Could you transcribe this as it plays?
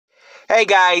Hey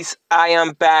guys, I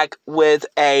am back with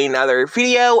another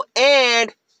video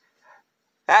and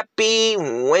happy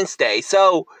Wednesday.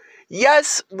 So,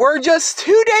 yes, we're just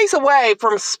 2 days away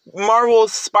from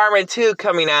Marvel's Spider-Man 2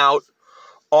 coming out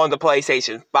on the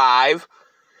PlayStation 5.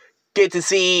 Get to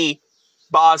see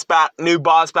new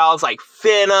boss battles like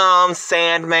Venom,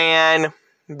 Sandman,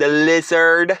 the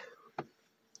Lizard.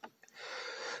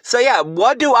 So yeah,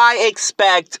 what do I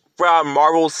expect from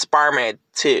Marvel's Spider-Man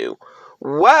 2?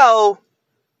 Well,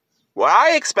 what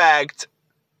I expect,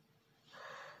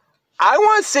 I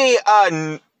want to see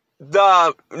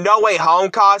the No Way Home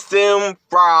costume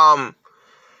from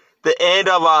the end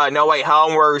of No Way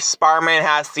Home, where Spider-Man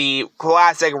has the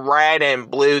classic red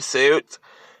and blue suit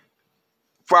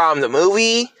from the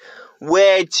movie,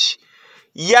 which,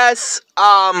 yes,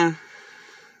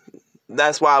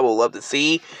 that's what I would love to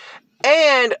see.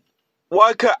 And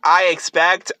what could I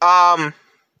expect?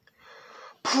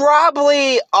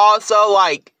 Probably also,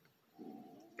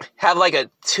 have a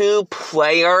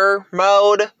 2-player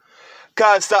mode.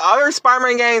 Because the other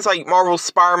Spider-Man games, like Marvel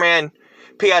Spider-Man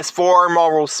PS4,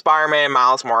 Marvel Spider-Man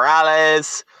Miles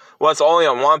Morales, was only a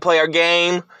 1-player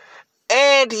game.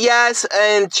 And yes,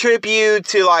 in tribute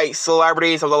to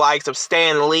celebrities of the likes of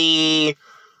Stan Lee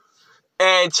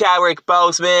and Chadwick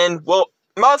Boseman. Well,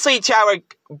 mostly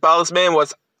Chadwick Boseman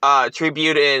was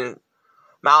tribute in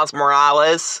Miles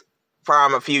Morales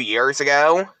from a few years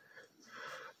ago.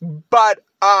 But,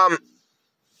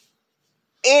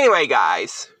 anyway,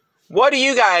 guys, what do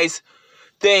you guys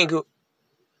think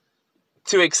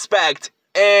to expect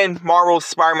in Marvel's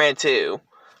Spider-Man 2?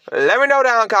 Let me know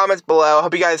down in the comments below.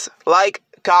 Hope you guys like,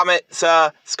 comment,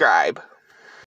 subscribe.